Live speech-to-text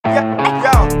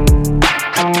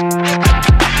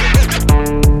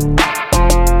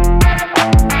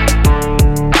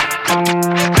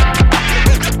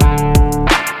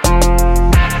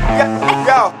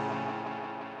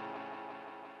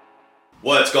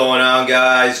going on,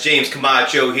 guys? James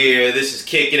Camacho here. This is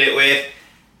Kicking It with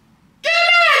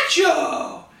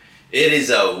Camacho. It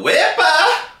is a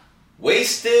Wepa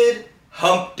Wasted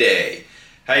Hump Day.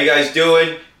 How you guys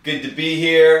doing? Good to be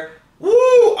here. Woo!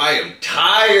 I am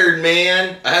tired,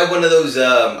 man. I had one of those.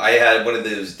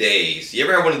 Days. You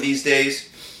ever have one of these days?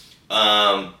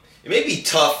 It may be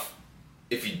tough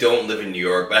if you don't live in New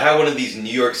York, but I had one of these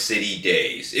New York City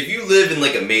days. If you live in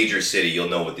like a major city, you'll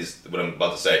know what I'm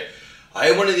about to say. I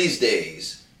had one of these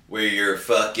days where you're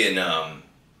fucking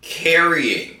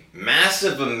carrying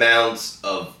massive amounts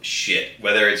of shit,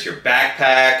 whether it's your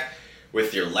backpack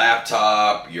with your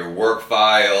laptop, your work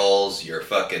files, your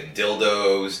fucking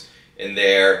dildos in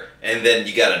there, and then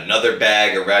you got another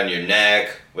bag around your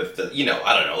neck with the,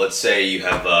 I don't know, let's say you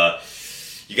have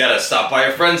you gotta stop by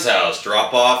a friend's house,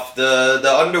 drop off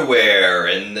the underwear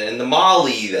and the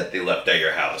molly that they left at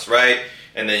your house, right?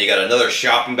 And then you got another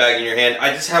shopping bag in your hand.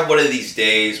 I just have one of these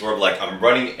days where I'm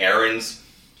running errands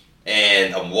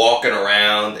and I'm walking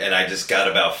around and I just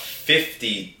got about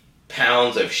 50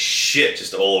 pounds of shit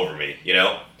just all over me,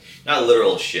 Not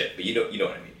literal shit, but you know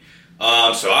what I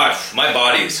mean. So my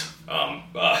body's,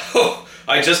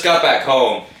 I just got back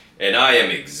home and I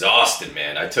am exhausted,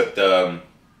 man. I took the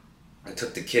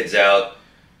kids out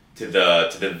to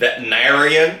the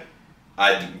veterinarian.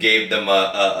 I gave them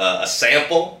a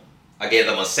sample. I gave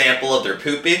them a sample of their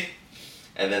poopy,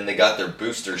 and then they got their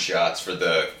booster shots for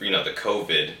the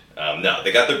COVID. No,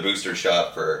 they got their booster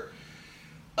shot for.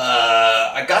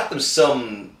 I got them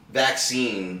some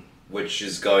vaccine, which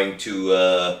is going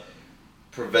to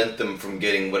prevent them from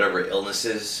getting whatever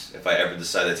illnesses if I ever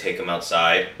decide to take them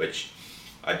outside. Which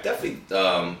I definitely,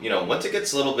 once it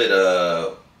gets a little bit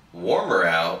warmer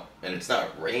out and it's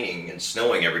not raining and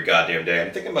snowing every goddamn day,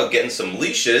 I'm thinking about getting some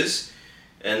leashes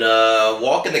and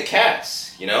walking the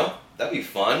cats, That'd be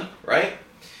fun, right?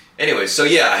 Anyway, so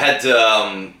yeah, I had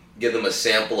to give them a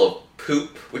sample of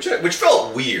poop, which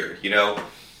felt weird, It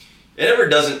never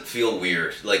doesn't feel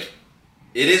weird. Like,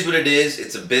 it is what it is.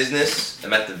 It's a business.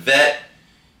 I'm at the vet.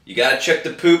 You gotta check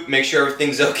the poop, make sure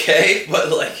everything's okay.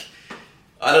 But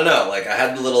I don't know. I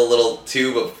had the little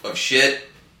tube of shit.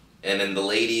 And then the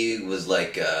lady was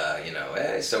like,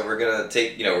 hey, so we're gonna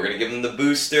we're gonna give them the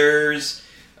boosters.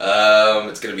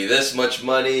 It's gonna be this much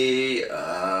money.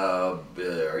 Are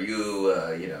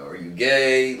you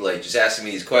gay? Just asking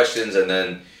me these questions, and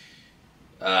then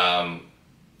I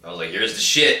was like, here's the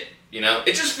shit.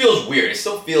 It just feels weird. It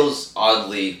still feels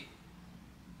oddly.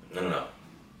 I don't know.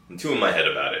 I'm too in my head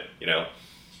about it.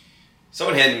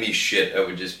 Someone handed me shit, I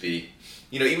would just be,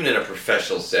 even in a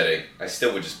professional setting, I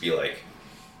still would just be like,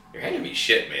 you're handing me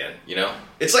shit, man,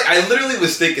 It's like, I literally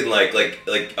was thinking, I was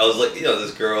like,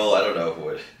 this girl, I don't know who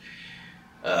it,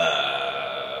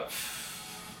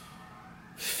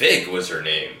 Fig was her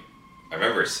name. I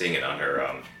remember seeing it on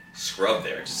her, scrub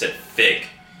there. It just said Fig.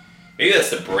 Maybe that's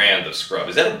the brand of scrub.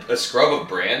 Is that a scrub of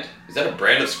brand? Is that a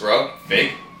brand of scrub?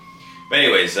 Fig? But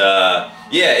anyways, yeah,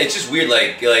 it's just weird,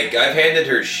 I've handed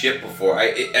her shit before.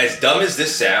 As dumb as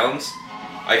this sounds,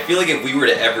 I feel like if we were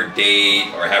to ever date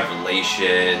or have a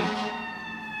relation,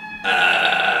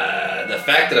 the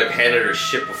fact that I've handed her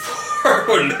shit before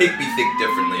would make me think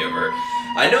differently of her.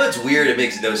 I know it's weird, it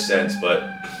makes no sense, but,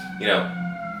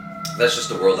 that's just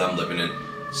the world I'm living in.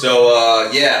 So,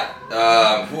 yeah,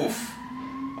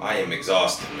 I am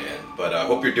exhausted, man, but I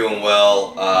hope you're doing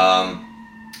well.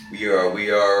 We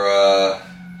are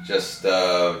just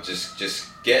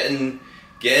getting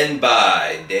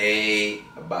by day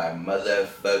by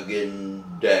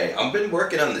motherfucking day. I've been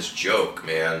working on this joke,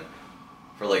 man,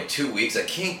 for 2 weeks. I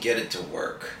can't get it to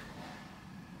work.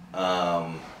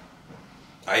 I've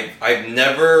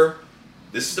never.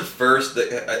 This is the first.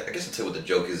 I guess I'll tell you what the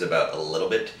joke is about a little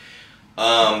bit.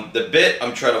 The bit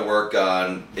I'm trying to work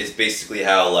on is basically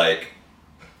how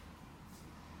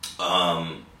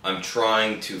I'm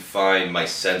trying to find my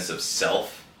sense of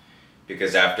self,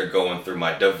 because after going through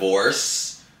my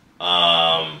divorce,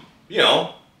 I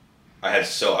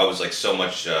was so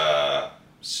much,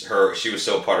 she was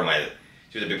a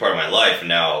big part of my life, and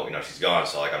now, she's gone,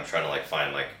 so I'm trying to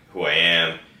find who I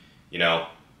am,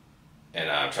 and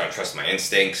I'm trying to trust my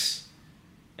instincts,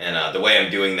 and the way I'm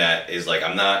doing that is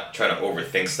I'm not trying to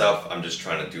overthink stuff, I'm just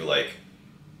trying to do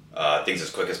things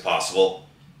as quick as possible,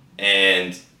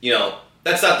 and,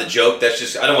 that's not the joke, that's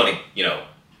just, I don't want to,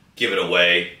 give it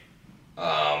away.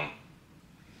 If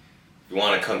you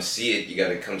want to come see it, you got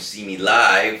to come see me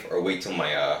live, or wait till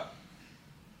my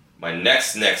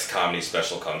next comedy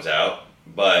special comes out.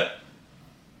 But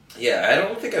yeah, I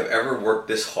don't think I've ever worked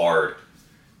this hard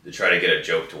to try to get a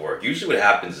joke to work. Usually what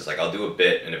happens is I'll do a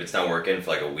bit, and if it's not working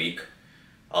for a week,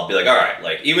 I'll be like, all right,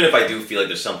 like even if I do feel like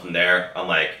there's something there, I'm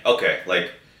like, okay,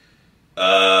 like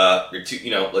you're too,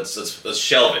 let's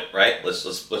shelve it, right?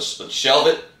 Let's shelve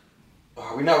it.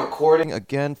 Are we not recording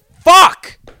again?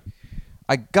 Fuck!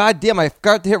 I forgot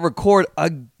to hit record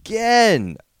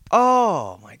again.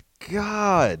 Oh my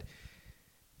god.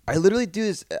 I literally do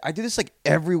this. I do this like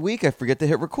every week. I forget to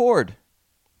hit record.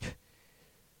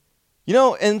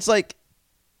 And it's like,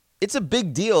 it's a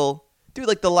big deal. Dude,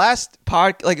 like the last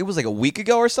pod, like it was like a week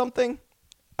ago or something.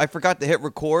 I forgot to hit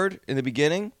record in the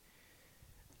beginning.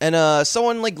 And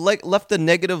someone like left a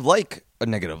negative like.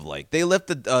 They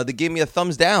they gave me a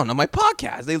thumbs down on my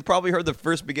podcast. They probably heard the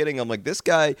first beginning. I'm like, this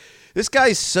guy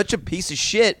is such a piece of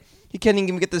shit. He can't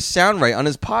even get the sound right on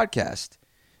his podcast.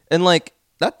 And like,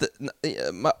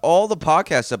 all the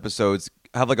podcast episodes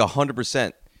have like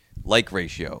 100% like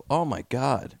ratio. Oh my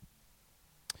god.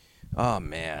 Oh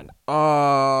man.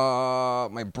 Oh,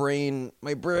 my brain.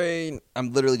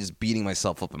 I'm literally just beating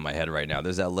myself up in my head right now.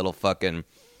 There's that little fucking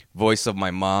voice of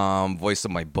my mom, voice of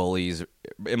my bullies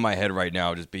in my head right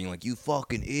now, just being like, you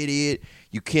fucking idiot.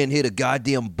 You can't hit a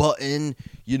goddamn button.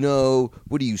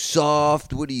 What are you,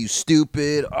 soft? What are you,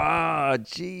 stupid?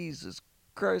 Jesus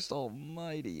Christ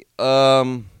almighty.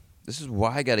 This is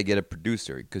why I got to get a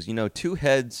producer, because, two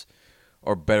heads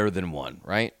are better than one,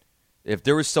 right? If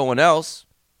there was someone else,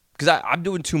 because I'm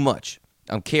doing too much.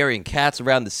 I'm carrying cats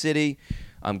around the city.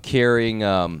 I'm carrying,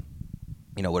 I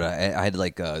had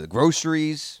like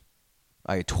groceries.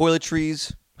 I had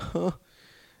toiletries.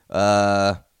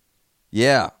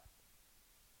 Yeah.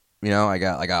 I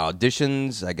got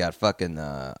auditions. I got fucking,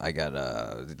 I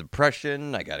got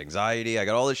depression. I got anxiety. I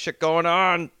got all this shit going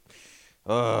on.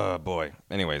 Oh, boy.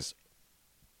 Anyways.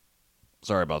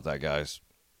 Sorry about that, guys.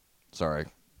 Sorry.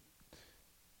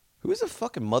 Who is the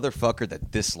fucking motherfucker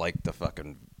that disliked the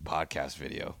fucking podcast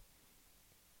video?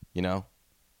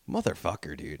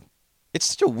 Motherfucker, dude. It's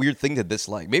such a weird thing to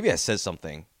dislike. Maybe I said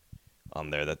something on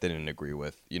there that they didn't agree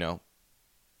with,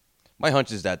 My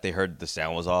hunch is that they heard the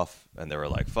sound was off, and they were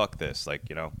like, fuck this. Like,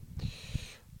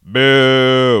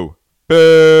 boo.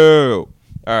 Boo.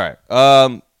 All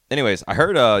right. Anyways, I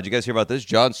heard, did you guys hear about this?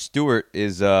 Jon Stewart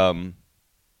is hosting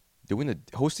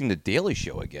the Daily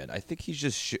Show again. I think he's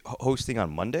just hosting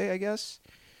on Monday, I guess.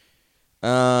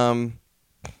 Part-time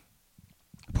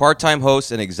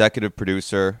host and executive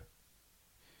producer.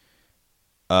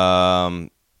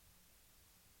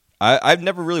 I've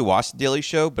never really watched the Daily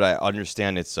Show, but I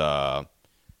understand its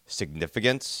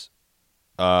significance.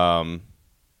 It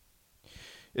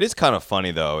is kind of funny,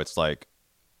 though. It's like,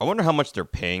 I wonder how much they're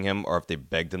paying him, or if they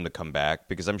begged him to come back,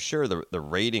 because I'm sure the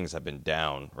ratings have been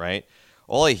down, right?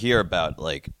 All I hear about,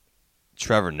 like,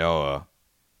 Trevor Noah,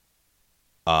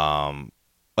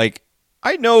 like,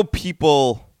 I know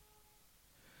people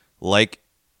like,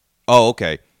 oh,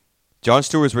 okay. Jon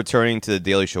Stewart is returning to the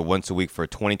Daily Show once a week for a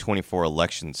 2024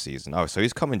 election season. Oh, so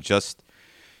he's coming just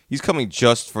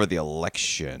for the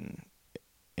election.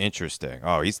 Interesting.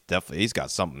 Oh, he's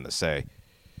got something to say.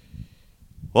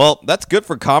 Well, that's good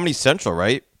for Comedy Central,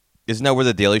 right? Isn't that where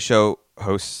the Daily Show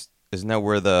hosts? Isn't that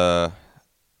where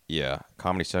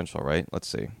Comedy Central, right? Let's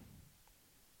see.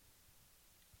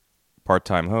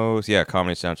 Part-time host. Yeah,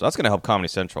 Comedy Central. That's going to help Comedy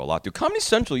Central a lot, dude. Comedy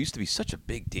Central used to be such a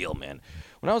big deal, man.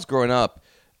 When I was growing up,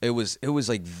 it was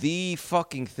like the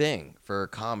fucking thing for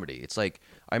comedy. It's like,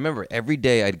 I remember every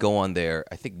day I'd go on there.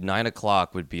 I think 9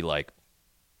 o'clock would be like,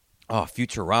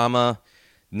 Futurama.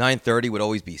 9:30 would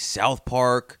always be South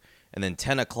Park. And then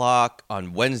 10 o'clock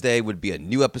on Wednesday would be a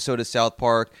new episode of South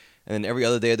Park. And then every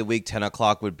other day of the week, 10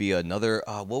 o'clock would be another,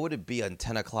 what would it be on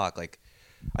 10 o'clock? Like,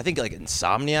 I think like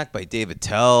Insomniac by Dave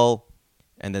Attell.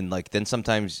 And then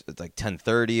sometimes it's like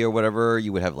 10:30 or whatever,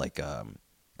 you would have like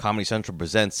Comedy Central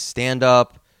presents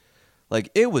stand-up.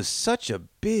 Like, it was such a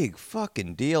big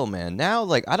fucking deal, man. Now,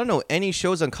 like, I don't know any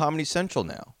shows on Comedy Central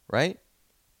now, right?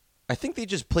 I think they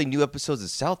just play new episodes of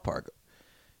South Park.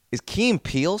 Is Key and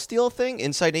Peele still a thing?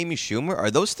 Inside Amy Schumer? Are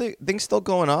those things still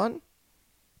going on?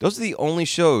 Those are the only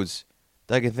shows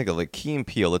that I can think of, like Key and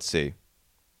Peele. Let's see.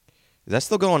 Is that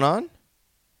still going on?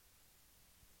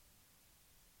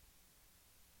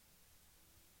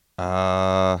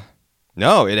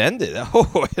 No, it ended.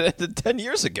 Oh, it ended 10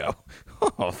 years ago.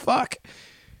 Oh, fuck.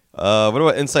 What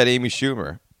about Inside Amy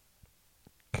Schumer?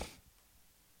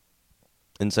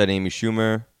 Inside Amy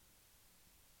Schumer.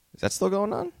 Is that still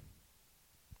going on?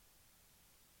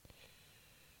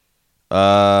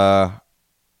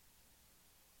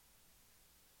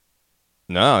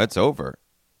 No, it's over.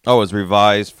 Oh, it's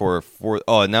revised for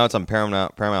now it's on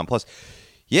Paramount Plus.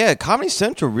 Yeah, Comedy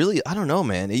Central really, I don't know,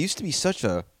 man. It used to be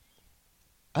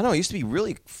it used to be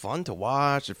really fun to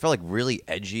watch. It felt like really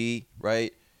edgy,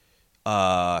 right?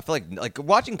 I feel like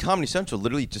watching Comedy Central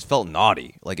literally just felt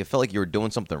naughty. Like it felt like you were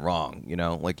doing something wrong, you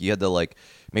know? Like you had to like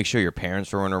make sure your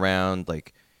parents weren't around,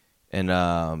 like. And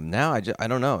now I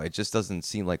don't know. It just doesn't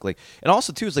seem like and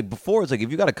also too, it's like before, it's like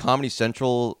if you got a Comedy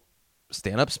Central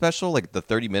stand-up special, like the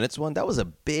 30 minutes one, that was a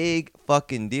big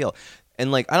fucking deal.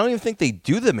 And like I don't even think they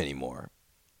do them anymore.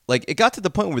 Like it got to the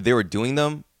point where they were doing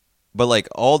them, but like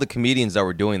all the comedians that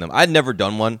were doing them, I'd never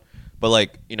done one, but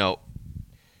like, you know,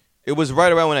 it was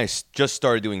right around when I just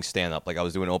started doing stand-up. Like I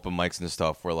was doing open mics and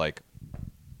stuff where like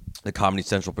the Comedy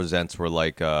Central presents were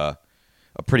like a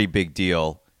pretty big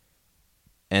deal.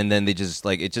 And then they just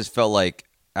like it just felt like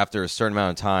after a certain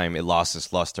amount of time it lost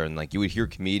its luster, and like you would hear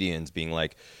comedians being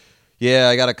like, "Yeah,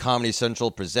 I got a Comedy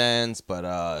Central presents,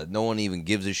 but no one even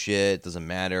gives a shit. It doesn't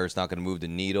matter. It's not going to move the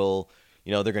needle.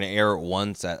 You know, they're going to air it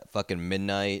once at fucking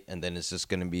midnight, and then it's just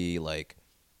going to be like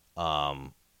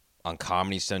on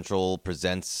Comedy Central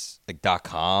presents like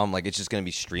 .com. Like it's just going to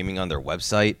be streaming on their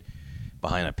website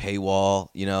behind a paywall.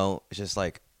 You know, it's just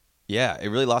like, yeah, it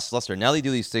really lost its luster. Now they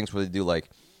do these things where they do like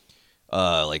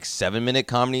 7-minute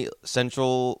Comedy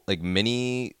Central like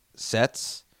mini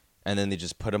sets, and then they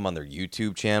just put them on their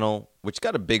YouTube channel, which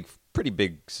got a pretty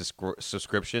big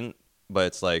subscription. But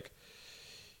it's like,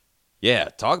 yeah,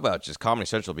 talk about just Comedy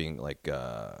Central being like,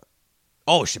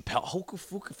 Chappelle. Who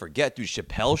could forget, dude?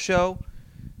 Chappelle show,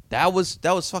 that was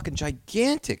fucking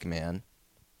gigantic, man.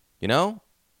 You know,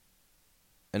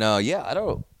 and yeah, I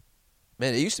don't,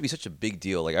 man. It used to be such a big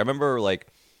deal. Like I remember like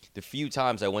the few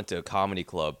times I went to a comedy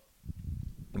club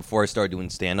before I started doing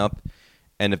stand-up,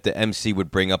 and if the MC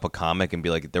would bring up a comic and be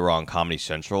like, they were on Comedy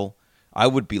Central, I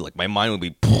would be like, my mind would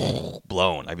be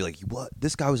blown. I'd be like, what?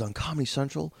 This guy was on Comedy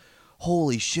Central?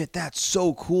 Holy shit, that's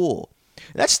so cool.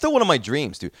 And that's still one of my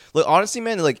dreams, dude. Look, honestly,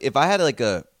 man, like, if I had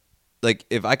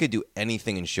if I could do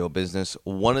anything in show business,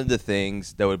 one of the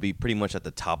things that would be pretty much at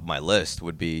the top of my list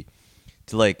would be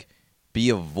to, like, be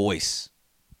a voice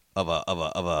of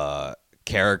a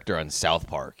character on South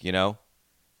Park, you know?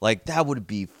 Like, that would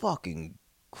be fucking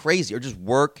crazy. Or just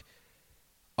work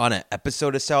on an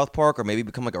episode of South Park, or maybe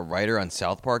become like a writer on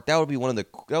South Park. That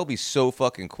would be so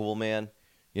fucking cool, man.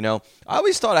 You know? I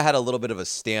always thought I had a little bit of a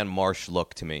Stan Marsh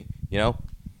look to me, you know?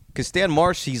 Because Stan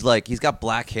Marsh, he's got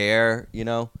black hair, you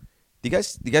know? Do you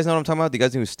guys know what I'm talking about? Do you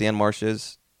guys know who Stan Marsh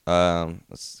is?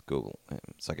 Let's Google him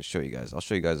so I can show you guys. I'll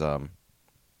show you guys right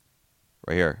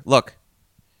here. Look.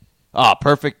 Oh,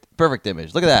 perfect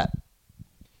image. Look at that.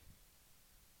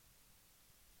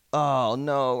 Oh,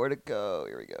 no. Where'd it go?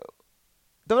 Here we go.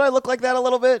 Don't I look like that a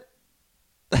little bit?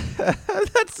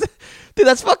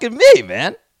 That's fucking me,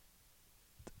 man.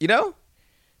 You know?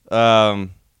 But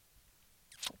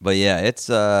yeah, it's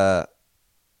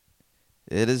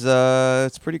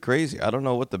pretty crazy. I don't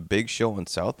know what the big show on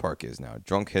South Park is now.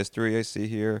 Drunk History I see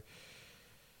here.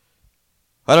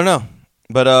 I don't know.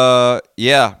 But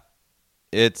yeah.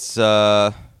 It's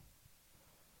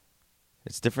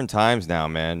different times now,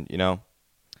 man, you know?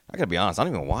 I gotta be honest, I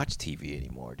don't even watch TV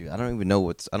anymore, dude. I don't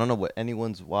know what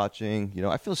anyone's watching. You know,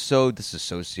 I feel so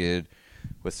disassociated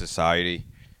with society,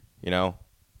 you know?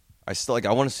 I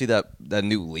want to see that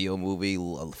new Leo movie,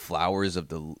 Flowers of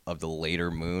the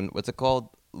Later Moon. What's it called?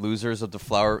 Losers.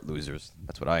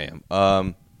 That's what I am.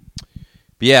 But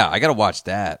yeah, I gotta watch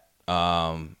that.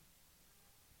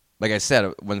 Like I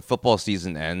said, when football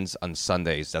season ends on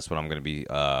Sundays, that's when I'm gonna be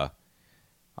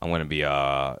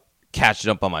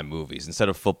catching up on my movies. Instead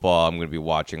of football, I'm gonna be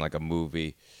watching like a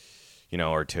movie, you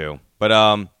know, or two.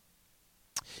 But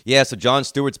yeah. So Jon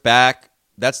Stewart's back.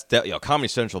 Comedy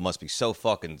Central must be so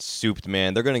fucking souped,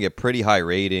 man. They're gonna get pretty high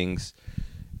ratings.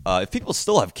 If people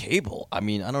still have cable, I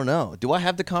mean, I don't know. Do I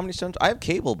have the Comedy Central? I have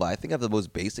cable, but I think I have the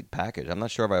most basic package. I'm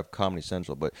not sure if I have Comedy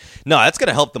Central, but no, that's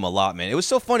gonna help them a lot, man. It was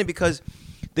so funny because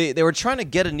they were trying to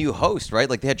get a new host, right?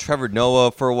 Like they had Trevor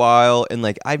Noah for a while, and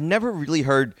like I've never really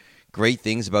heard great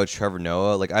things about Trevor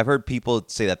Noah. Like I've heard people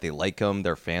say that they like him,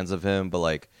 they're fans of him, but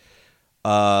like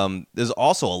there's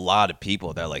also a lot of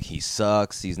people that are like, he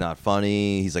sucks, he's not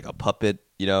funny, he's like a puppet,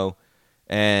 you know?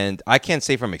 And I can't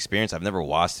say from experience, I've never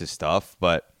watched his stuff,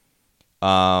 but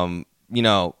you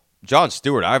know, Jon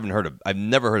Stewart, I've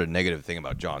never heard a negative thing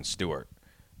about Jon Stewart.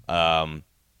 I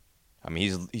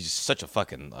mean, he's such a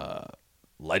fucking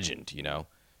legend, you know?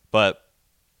 But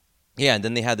yeah, and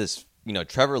then they had this, you know,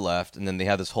 Trevor left, and then they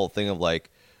had this whole thing of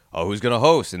like, oh, who's gonna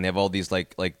host? And they have all these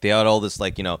like they had all this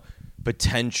like, you know,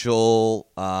 potential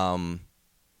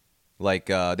they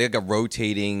got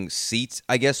rotating seats,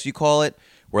 I guess you call it,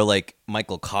 where like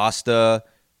Michael Costa,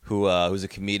 who's a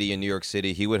comedian in New York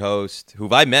City, he would host. Who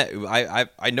I met,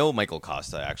 I know Michael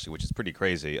Costa actually, which is pretty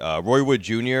crazy. Roy Wood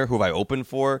Jr., who I opened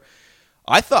for.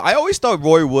 I always thought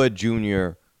Roy Wood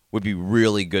Jr. would be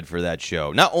really good for that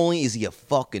show. Not only is he a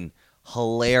fucking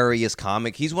hilarious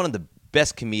comic, he's one of the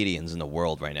best comedians in the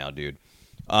world right now, dude.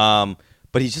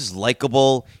 But he's just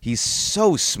likable. He's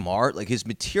so smart. Like, his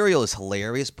material is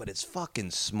hilarious, but it's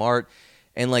fucking smart.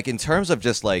 And, like, in terms of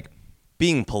just, like,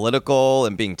 being political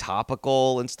and being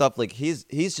topical and stuff, like, he's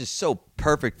just so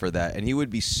perfect for that. And he would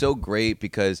be so great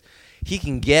because he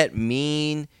can get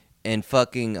mean and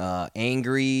fucking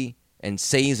angry and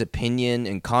say his opinion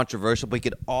and controversial, but he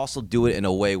could also do it in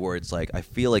a way where it's like, I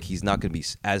feel like he's not going to be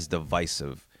as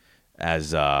divisive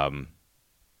as,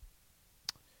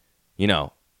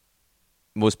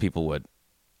 most people would.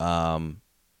 But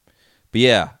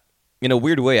yeah, in a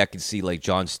weird way, I could see like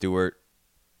Jon Stewart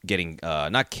getting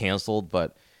not canceled,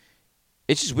 but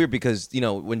it's just weird because,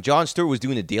 when Jon Stewart was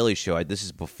doing the Daily Show, this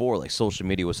is before like social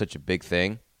media was such a big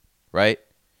thing, right?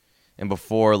 And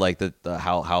before like the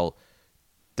how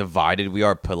divided we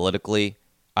are politically,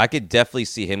 I could definitely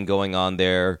see him going on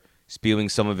there, spewing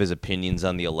some of his opinions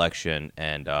on the election,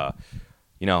 and I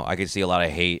could see a lot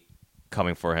of hate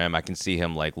coming for him. I can see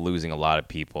him like losing a lot of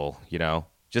people,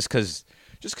 just because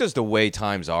the way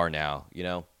times are now,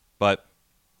 But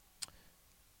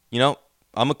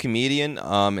I'm a comedian,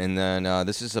 and then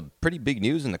this is a pretty big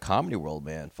news in the comedy world,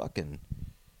 man. Fucking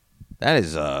that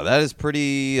is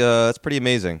pretty that's pretty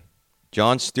amazing.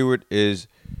 Jon Stewart is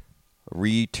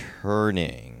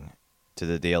returning to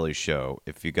the Daily Show.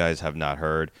 If you guys have not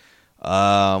heard,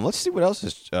 let's see what else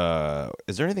is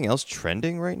there anything else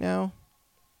trending right now?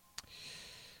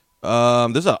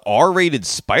 There's an R-rated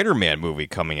Spider-Man movie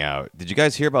coming out. Did you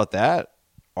guys hear about that?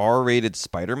 R-rated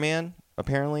Spider-Man,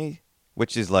 apparently,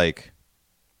 which is like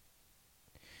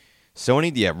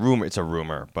Sony. Yeah, rumor. It's a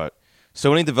rumor, but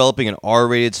Sony developing an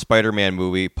R-rated Spider-Man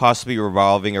movie, possibly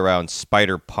revolving around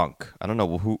Spider-Punk. I don't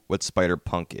know what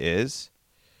Spider-Punk is.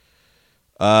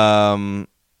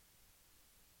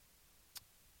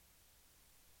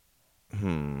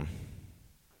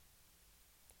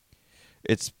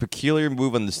 It's a peculiar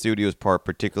move on the studio's part,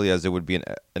 particularly as it would be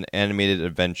an animated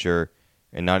adventure,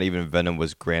 and not even Venom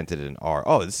was granted an R.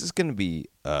 Oh, this is going to be...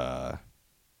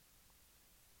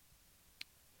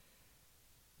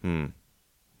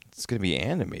 It's going to be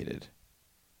animated.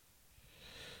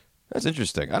 That's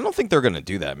interesting. I don't think they're going to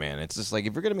do that, man. It's just like,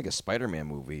 if you're going to make a Spider-Man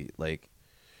movie, like,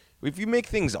 if you make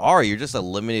things R, you're just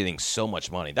eliminating so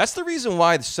much money. That's the reason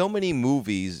why so many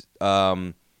movies...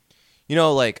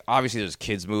 like, obviously there's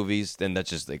kids' movies, then that's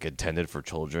just, like, intended for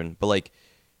children. But, like,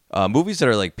 movies that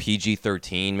are, like,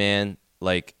 PG-13, man,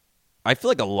 like, I feel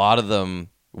like a lot of them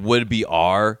would be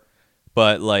R,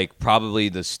 but, like, probably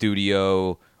the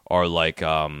studio or, like,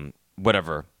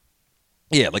 whatever.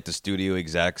 Yeah, like, the studio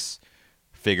execs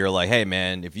figure, like, hey,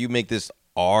 man, if you make this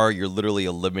R, you're literally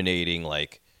eliminating,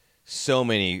 like, so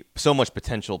much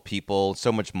potential people,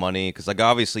 so much money. Because, like,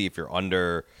 obviously, if you're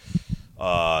under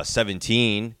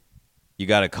 17... you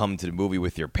got to come to the movie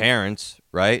with your parents,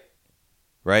 right?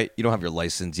 Right? You don't have your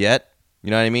license yet.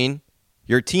 You know what I mean?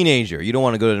 You're a teenager. You don't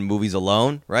want to go to the movies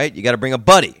alone, right? You got to bring a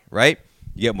buddy, right?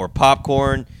 You get more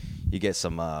popcorn. You get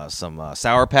some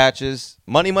Sour Patches.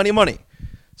 Money, money, money.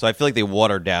 So I feel like they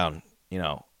watered down,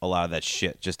 a lot of that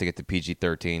shit just to get to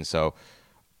PG-13. So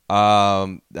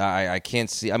I can't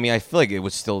see. I mean, I feel like it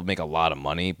would still make a lot of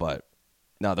money, but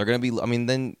no, they're going to be. I mean,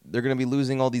 then they're going to be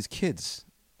losing all these kids.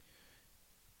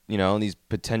 These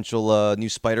potential new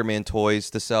Spider-Man toys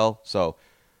to sell. So,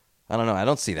 I don't know. I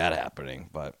don't see that happening.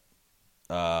 But,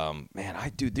 man,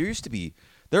 there used to be...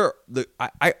 there's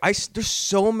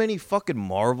so many fucking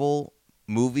Marvel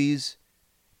movies.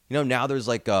 Now there's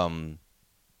like...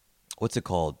 what's it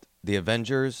called? The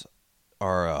Avengers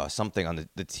or something on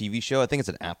the TV show. I think it's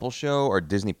an Apple show or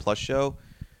Disney Plus show.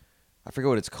 I forget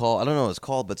what it's called. I don't know what it's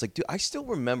called. But it's like, dude, I still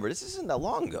remember. This isn't that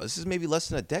long ago. This is maybe less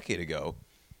than a decade ago.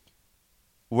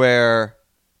 Where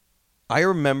I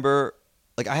remember,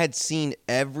 like, I had seen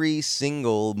every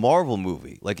single Marvel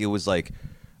movie. Like, it was, like,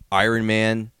 Iron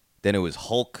Man, then it was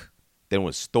Hulk, then it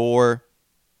was Thor.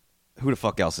 Who the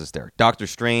fuck else is there? Doctor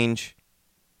Strange,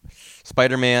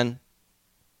 Spider-Man.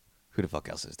 Who the fuck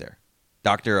else is there?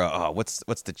 What's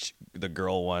the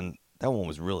girl one? That one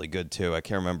was really good, too. I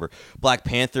can't remember. Black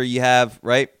Panther you have,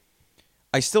 right?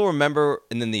 I still remember,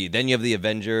 and then you have the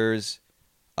Avengers.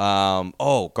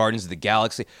 Guardians of the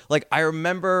Galaxy. Like, I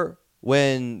remember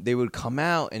when they would come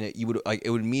out, and it would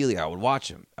immediately, I would watch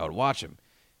them.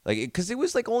 Like, because it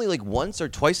was like only like once or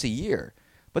twice a year.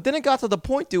 But then it got to the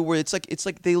point, dude, where it's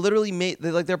like they literally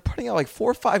they're putting out like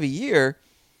 4 or 5 a year,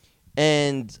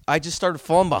 and I just started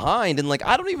falling behind, and like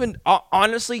I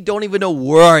honestly don't even know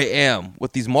where I am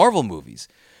with these Marvel movies.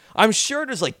 I'm sure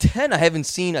there's like 10 I haven't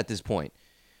seen at this point.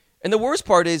 And the worst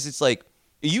part is, it's like,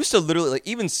 it used to literally, like,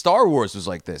 even Star Wars was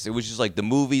like this. It was just like the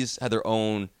movies had their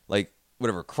own, like,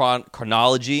 whatever,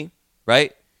 chronology,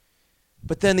 right?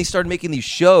 But then they started making these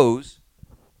shows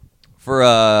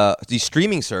for these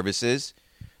streaming services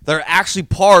that are actually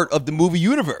part of the movie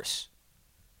universe.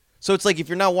 So it's like if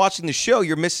you're not watching the show,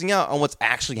 you're missing out on what's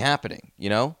actually happening,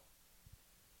 you know?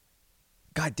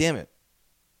 God damn it.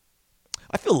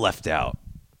 I feel left out.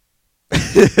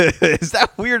 Is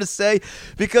that weird to say?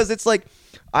 Because it's like,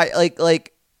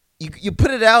 you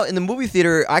put it out in the movie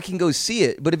theater, I can go see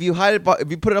it. But if you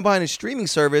if you put it up behind a streaming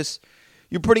service,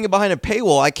 you're putting it behind a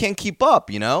paywall. I can't keep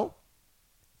up, you know?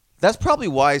 That's probably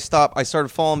why I started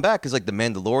falling back, because like The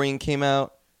Mandalorian came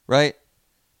out, right?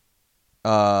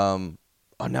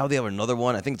 Now they have another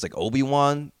one. I think it's like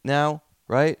Obi-Wan now,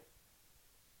 right?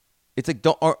 It's like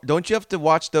don't you have to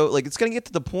watch though? Like it's gonna get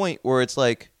to the point where it's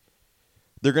like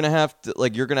they're gonna have to,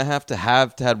 like, you're gonna have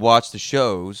to watch the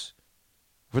shows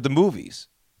for the movies,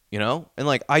 you know? And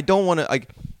like I don't want to, like,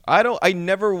 I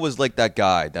never was like that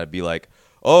guy that'd be like,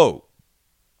 oh,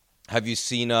 have you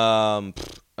seen I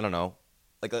don't know,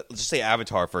 like let's just say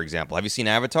Avatar, for example. Have you seen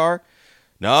Avatar?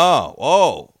 No.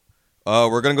 Oh,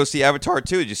 we're gonna go see Avatar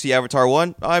 2. Did you see Avatar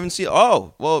 1? I haven't seen.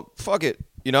 Oh, well, fuck it.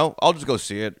 You know, I'll just go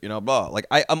see it. You know, blah. Like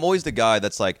I'm always the guy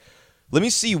that's like, let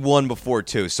me see 1 before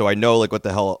 2, so I know like what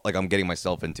the hell like I'm getting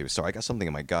myself into. Sorry, I got something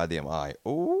in my goddamn eye.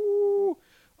 Ooh.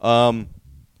 But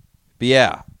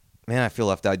yeah, man, I feel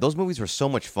left out. Those movies were so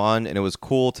much fun, and it was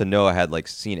cool to know I had like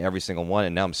seen every single one,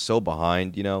 and now I'm so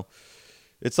behind. You know,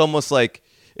 it's almost like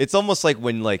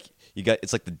when like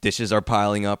it's like the dishes are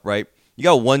piling up, right? You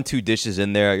got 1-2 dishes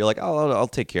in there. You're like, oh, I'll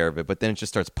take care of it. But then it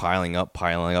just starts piling up.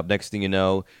 Next thing you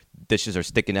know, dishes are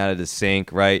sticking out of the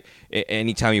sink, right?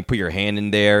 Anytime you put your hand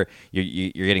in there,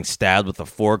 you're getting stabbed with a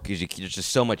fork because there's just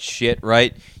so much shit,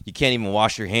 right? You can't even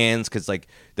wash your hands because like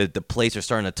the plates are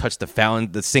starting to touch the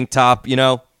fountain, the sink top, you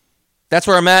know? That's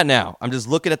where I'm at now. I'm just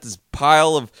looking at this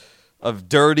pile of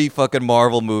dirty fucking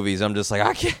Marvel movies. I'm just like,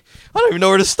 I don't even know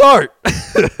where to start.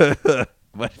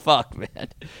 But fuck,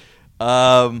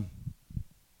 man.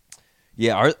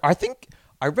 Yeah, I think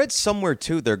I read somewhere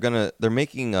too they're doing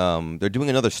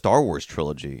another Star Wars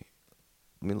trilogy.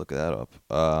 Let me look that up.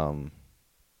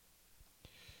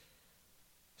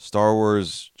 Star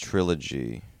Wars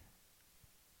trilogy.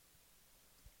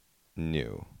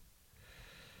 New.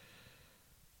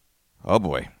 Oh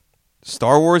boy.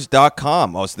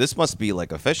 StarWars.com. Oh, so this must be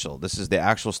like official. This is the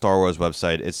actual Star Wars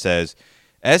website. It says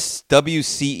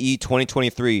SWCE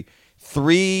 2023.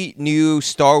 3 new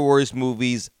Star Wars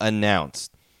movies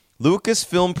announced.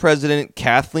 Lucasfilm president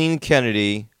Kathleen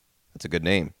Kennedy, that's a good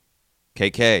name,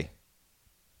 KK,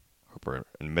 hope her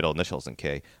middle initials in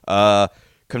K,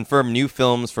 confirmed new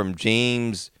films from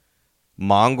James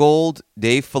Mangold,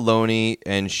 Dave Filoni,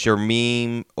 and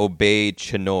Sharmeen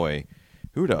Obaid-Chinoy.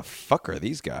 Who the fuck are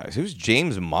these guys? Who's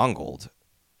James Mangold?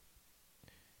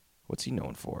 What's he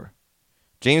known for?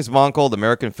 James Mangold,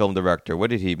 American film director.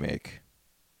 What did he make?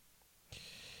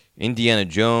 Indiana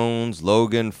Jones,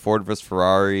 Logan, Ford vs.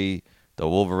 Ferrari, The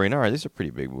Wolverine. All right, these are pretty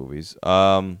big movies.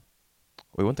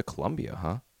 We went to Columbia,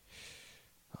 huh?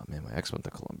 Oh, man, my ex went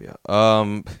to Columbia.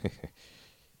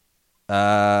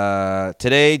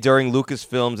 Today, during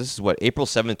Lucasfilms, this is what, April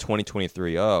 7th,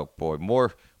 2023. Oh, boy,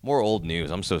 more old news.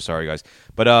 I'm so sorry, guys.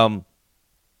 But at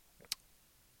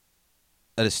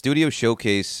a studio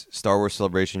showcase, Star Wars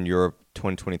Celebration Europe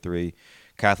 2023,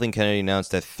 Kathleen Kennedy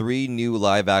announced that 3 new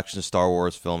live-action Star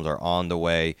Wars films are on the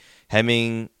way.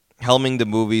 Helming the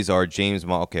movies are James...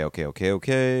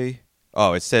 Okay.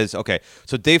 Oh, it says... Okay,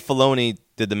 so Dave Filoni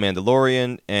did The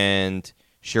Mandalorian, and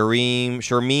Sharmeen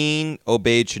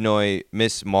Obaid-Chinoy,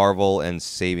 Miss Marvel, and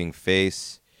Saving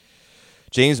Face.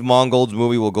 James Mangold's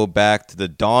movie will go back to the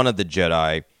Dawn of the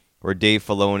Jedi, where Dave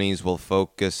Filoni's will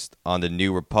focus on the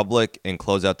New Republic and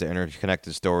close out the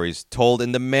interconnected stories told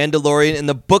in The Mandalorian and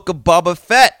the Book of Boba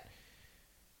Fett,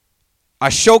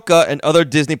 Ashoka, and other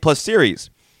Disney Plus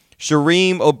series.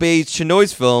 Sharmeen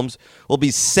Obaid-Chinoy's films will be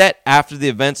set after the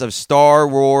events of Star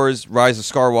Wars Rise of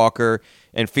Skywalker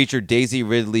and feature Daisy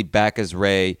Ridley back as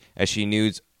Rey as she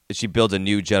builds a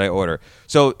new Jedi Order.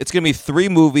 So it's going to be 3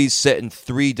 movies set in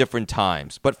 3 different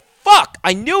times. But fuck,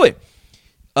 I knew it.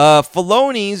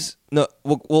 Filoni's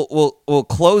will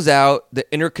close out the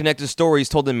interconnected stories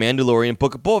told in Mandalorian,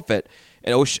 Book of Boba Fett,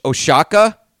 and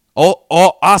Ahsoka,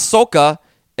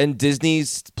 and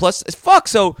Disney's Plus. Fuck.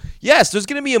 So yes, there's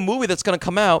gonna be a movie that's gonna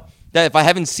come out that if I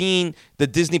haven't seen the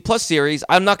Disney Plus series,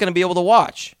 I'm not gonna be able to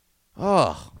watch.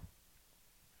 Oh,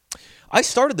 I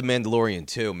started the Mandalorian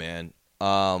too, man.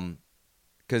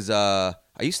 Because I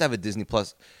used to have a Disney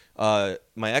Plus. My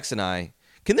ex and I.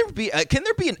 Can there be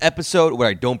an episode where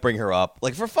I don't bring her up?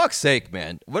 Like, for fuck's sake,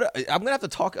 man. What I'm gonna have to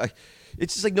talk.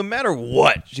 It's just like no matter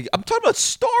what. I'm talking about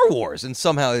Star Wars, and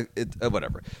somehow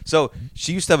whatever. So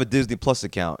she used to have a Disney Plus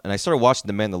account, and I started watching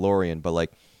The Mandalorian. But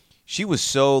like, she was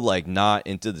so like not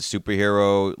into the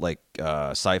superhero like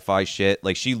sci-fi shit.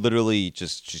 Like, she literally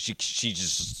just she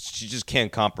just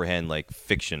can't comprehend like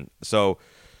fiction. So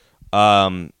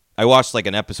I watched like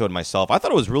an episode myself. I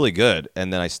thought it was really good,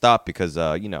 and then I stopped because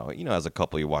you know, as a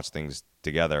couple, you watch things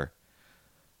together.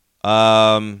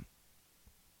 But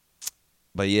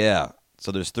yeah,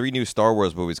 so there's 3 new Star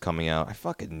Wars movies coming out. I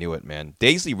fucking knew it, man.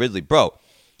 Daisy Ridley, bro.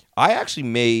 I actually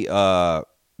may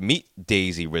meet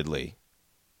Daisy Ridley,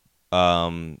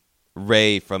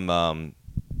 Rey from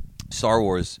Star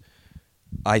Wars.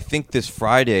 I think this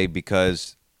Friday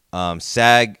because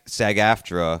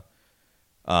SAG-AFTRA,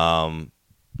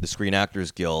 the Screen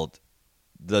Actors Guild,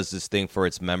 does this thing for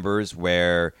its members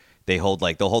where they'll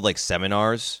hold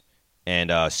seminars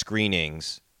and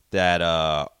screenings that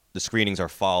the screenings are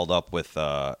followed up with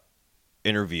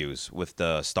interviews with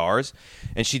the stars.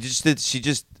 And she just did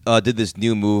this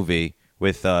new movie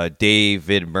with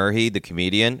David Murray, the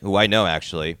comedian, who I know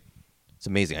actually. It's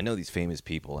amazing. I know these famous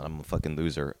people, and I'm a fucking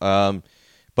loser.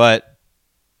 But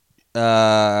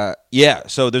yeah.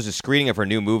 So there's a screening of her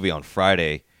new movie on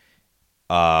Friday.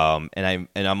 And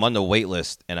I'm on the wait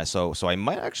list, and so I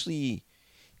might actually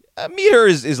meet her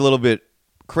is a little bit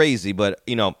crazy, but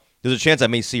you know, there's a chance I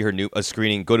may see her a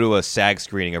screening, go to a SAG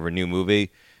screening of her new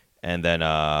movie, and then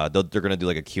they're gonna do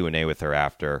like a Q&A with her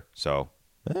after. So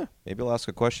maybe I'll ask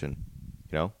a question.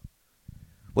 You know,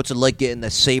 what's it like getting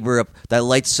that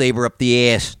lightsaber up the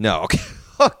ass? No, okay.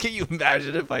 Can you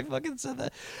imagine if I fucking said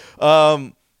that?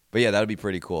 But yeah, that'd be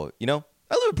pretty cool. You know,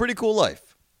 I live a pretty cool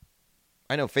life.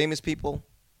 I know famous people.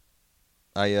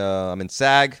 I'm in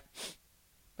SAG.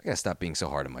 I gotta stop being so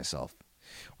hard on myself.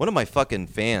 One of my fucking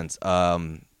fans,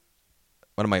 one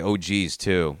of my OGs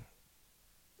too.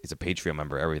 He's a Patreon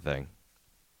member. Everything.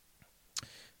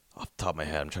 Off the top of my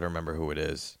head, I'm trying to remember who it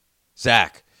is.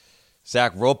 Zach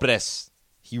Ropres.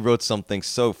 He wrote something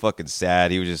so fucking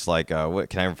sad. He was just like, "What?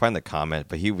 Can I find the comment?"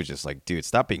 But he was just like, "Dude,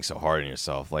 stop being so hard on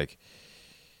yourself." Like,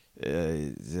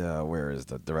 where is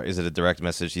the direct? Is it a direct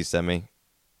message he sent me?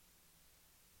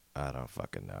 I don't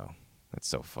fucking know. That's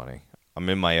so funny. I'm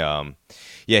in my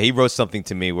yeah, he wrote something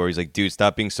to me where he's like, dude,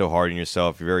 stop being so hard on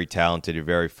yourself. You're very talented. You're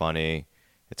very funny.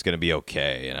 It's going to be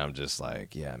okay. And I'm just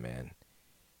like, yeah, man.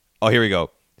 Oh, here we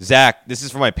go. Zach, this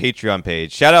is for my Patreon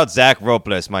page. Shout out Zach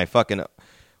Robles, one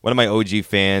of my OG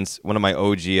fans, one of my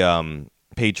OG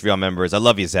Patreon members. I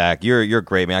love you, Zach. You're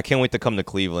great, man. I can't wait to come to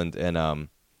Cleveland, and I'm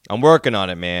working on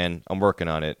it, man. I'm working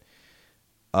on it.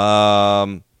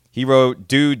 He wrote,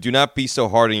 dude, do not be so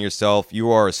hard on yourself. You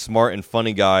are a smart and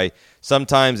funny guy.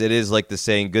 Sometimes it is like the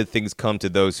saying, good things come to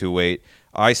those who wait.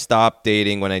 I stopped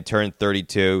dating when I turned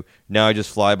 32. Now I just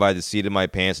fly by the seat of my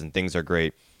pants and things are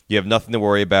great. You have nothing to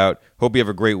worry about. Hope you have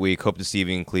a great week. Hope to see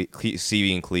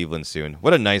you in Cleveland soon.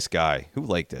 What a nice guy. Who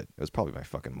liked it? It was probably my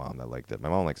fucking mom that liked it. My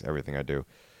mom likes everything I do.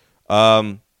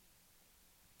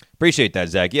 Appreciate that,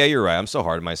 Zach. Yeah, you're right. I'm so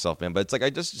hard on myself, man. But it's like I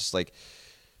just like...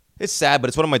 It's sad, but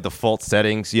it's one of my default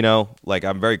settings, you know? Like,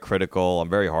 I'm very critical. I'm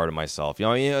very hard on myself. You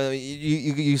know,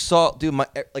 you saw, dude, I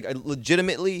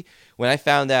legitimately, when I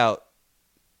found out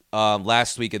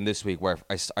last week and this week where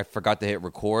I forgot to hit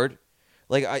record,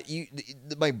 like, I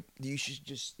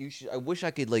wish I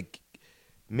could, like,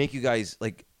 make you guys,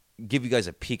 like, give you guys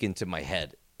a peek into my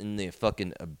head in the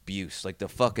fucking abuse, like the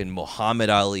fucking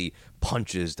Muhammad Ali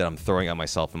punches that I'm throwing at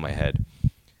myself in my head.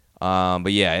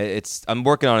 But yeah, I'm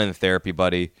working on it in therapy,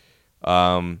 buddy.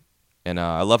 And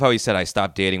I love how he said I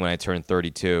stopped dating when I turned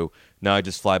 32. Now I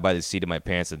just fly by the seat of my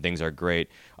pants and things are great.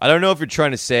 I don't know if you're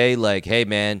trying to say like, hey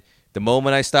man, the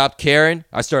moment I stopped caring,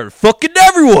 I started fucking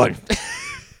everyone.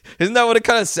 Isn't that what it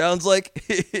kind of sounds like?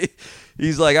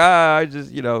 He's like, I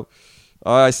just, you know,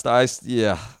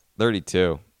 yeah,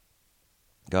 32.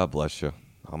 God bless you.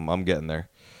 I'm getting there.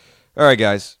 All right,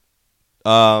 guys.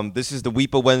 This is the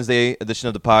Wepa Wednesday edition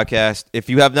of the podcast. If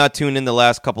you have not tuned in the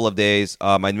last couple of days,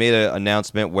 I made an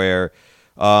announcement where,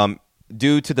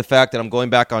 due to the fact that I'm going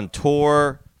back on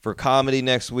tour for comedy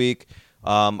next week,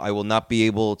 I will not be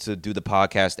able to do the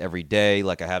podcast every day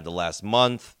like I have the last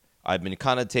month. I've been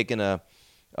kind of taking a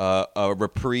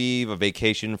reprieve, a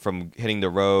vacation from hitting the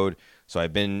road, so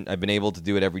I've been able to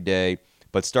do it every day.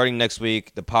 But starting next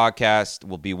week, the podcast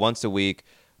will be once a week.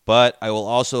 But I will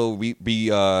also be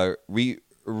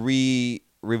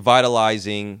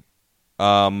revitalizing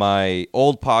my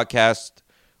old podcast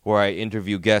where I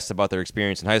interview guests about their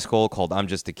experience in high school called I'm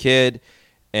Just a Kid.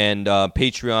 And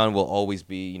Patreon will always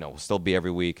be, will still be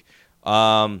every week.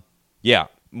 yeah,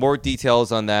 more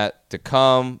details on that to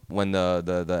come when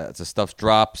the stuff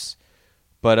drops.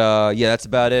 But yeah, that's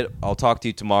about it. I'll talk to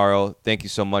you tomorrow. Thank you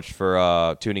so much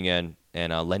for tuning in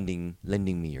and lending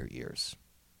me your ears.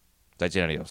 Adios.